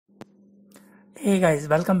Hey guys,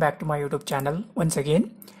 welcome back to my YouTube channel once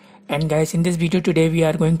again. And guys, in this video today we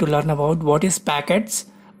are going to learn about what is packets,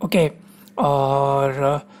 okay,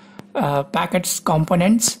 or packets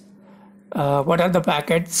components. What are the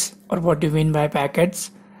packets or what do you mean by packets?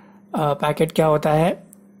 Packet क्या होता है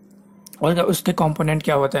और उसके component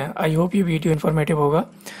क्या होता है. I hope ये video informative होगा.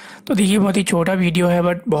 तो देखिए, बहुत ही छोटा वीडियो है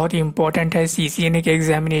बट बहुत ही इंपॉर्टेंट है CCNA के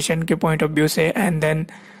एग्जामिनेशन के पॉइंट ऑफ व्यू से. And then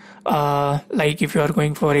like if you are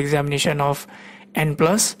going for examination of N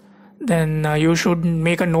plus, then you should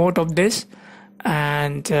make a note of this.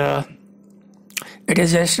 And it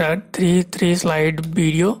is just a three slide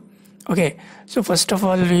video. Okay, so first of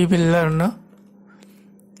all we will learn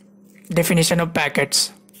definition of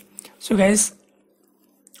packets. So guys,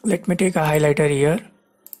 let me take a highlighter here.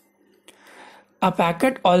 A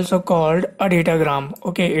packet, also called a datagram,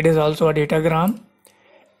 okay, it is also a datagram,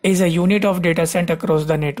 is a unit of data sent across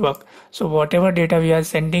the network. So whatever data we are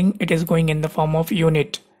sending, it is going in the form of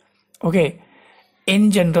unit. Okay, in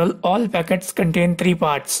general all packets contain three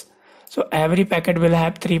parts. So every packet will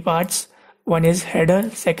have three parts. One is header,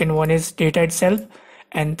 second one is data itself,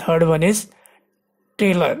 and third one is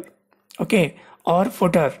trailer, okay, or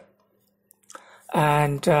footer.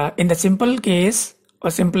 And in the simple case or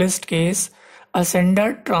simplest case, a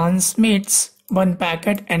sender transmits one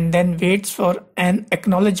packet and then waits for an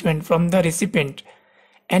acknowledgement from the recipient,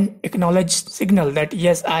 an acknowledged signal that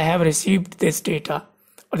yes, I have received this data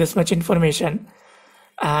or this much information.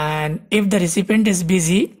 And if the recipient is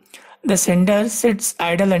busy, the sender sits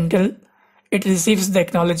idle until it receives the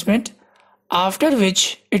acknowledgement, after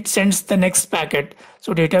which it sends the next packet.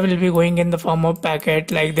 So data will be going in the form of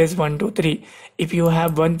packet like this, 1 2 3. If you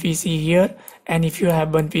have one PC here and if you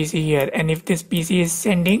have one PC here, and if this PC is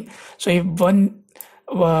sending, so if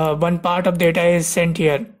one part of data is sent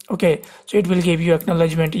here, okay, so it will give you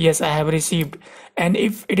acknowledgement, yes, I have received. And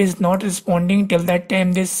if it is not responding till that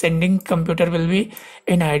time, this sending computer will be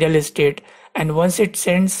in idle state. And once it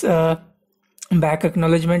sends back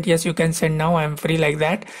acknowledgement, yes, you can send now, I am free, like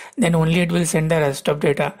that, then only it will send the rest of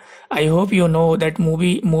data. I hope you know that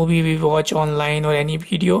movie we watch online or any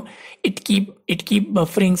video, it keep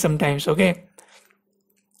buffering sometimes. Okay,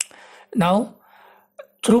 now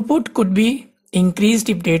throughput could be increased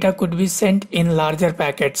if data could be sent in larger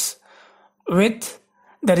packets, with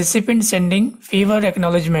the recipient sending fewer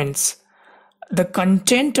acknowledgements. The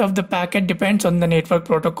content of the packet depends on the network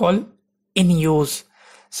protocol in use.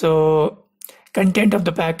 So content of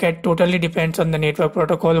the packet totally depends on the network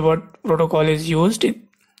protocol, what protocol is used.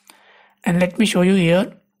 And let me show you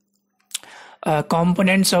here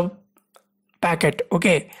components of packet.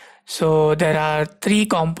 Okay, so there are three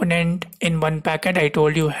components in one packet. I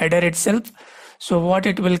told you header itself. So what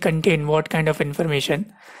it will contain, what kind of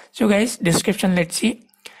information. So guys, description, let's see.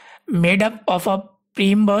 Made up of a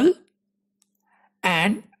preamble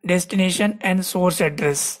and destination and source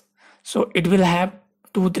address. So it will have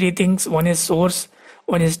three things. One is source,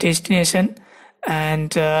 one is destination,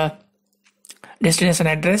 and destination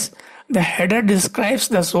address. The header describes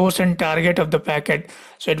the source and target of the packet.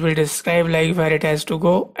 So it will describe like where it has to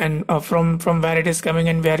go, and from where it is coming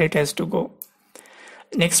and where it has to go.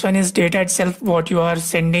 Next one is data itself, what you are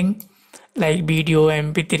sending, like video,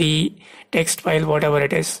 MP3, text file, whatever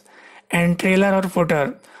it is. And trailer or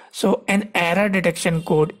footer, so an error detection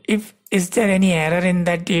code. If is there any error in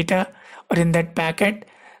that data or in that packet,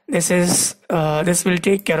 this will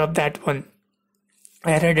take care of that one,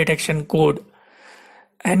 error detection code.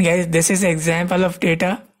 And guys, this is example of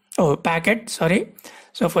packet, sorry.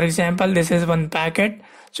 So for example, this is one packet,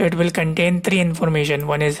 so it will contain three information.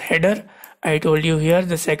 One is header, I told you here.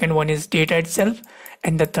 The second one is data itself,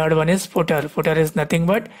 and the third one is footer. Footer is nothing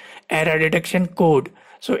but error detection code.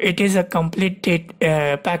 So it is a complete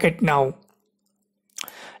packet now.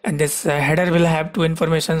 And this header will have two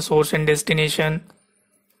information, source and destination.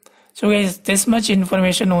 So guys, this much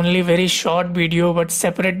information, only very short video, but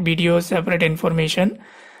separate video, separate information.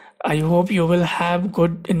 I hope you will have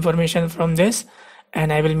good information from this,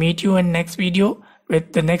 and I will meet you in next video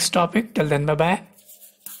with the next topic. Till then, bye bye.